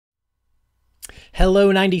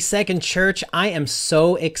Hello, 90-Second Church. I am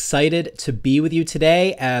so excited to be with you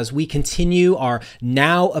today as we continue our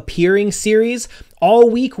Now Appearing series. All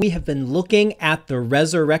week, we have been looking at the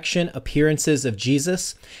resurrection appearances of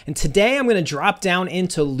Jesus. And today, I'm going to drop down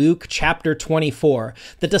into Luke chapter 24.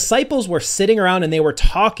 The disciples were sitting around and they were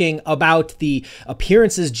talking about the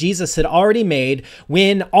appearances Jesus had already made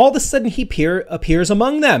when all of a sudden he appears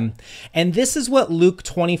among them. And this is what Luke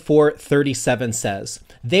 24:37 says.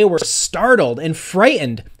 They were startled and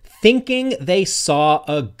frightened, thinking they saw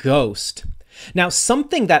a ghost. Now,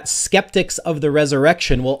 something that skeptics of the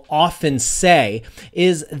resurrection will often say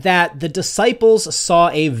is that the disciples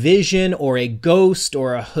saw a vision or a ghost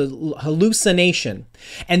or a hallucination.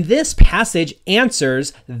 And this passage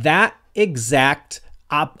answers that exact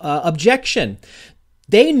objection.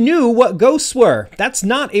 They knew what ghosts were. That's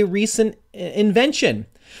not a recent invention.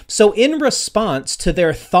 So in response to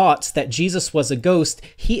their thoughts that Jesus was a ghost,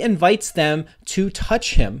 he invites them to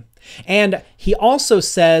touch him. And he also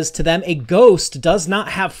says to them, a ghost does not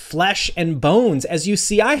have flesh and bones as you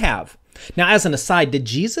see I have. Now, as an aside, did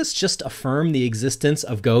Jesus just affirm the existence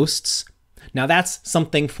of ghosts? Now, that's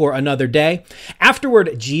something for another day.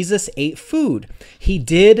 Afterward, Jesus ate food. He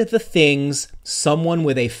did the things someone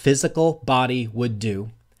with a physical body would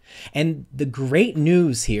do. And the great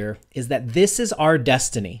news here is that this is our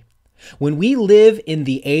destiny. When we live in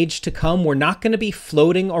the age to come, we're not going to be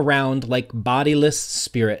floating around like bodiless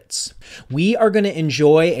spirits. We are going to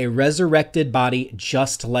enjoy a resurrected body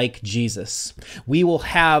just like Jesus. We will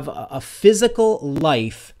have a physical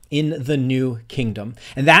life in the new kingdom.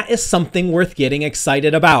 And that is something worth getting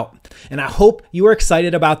excited about. And I hope you are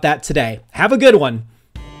excited about that today. Have a good one.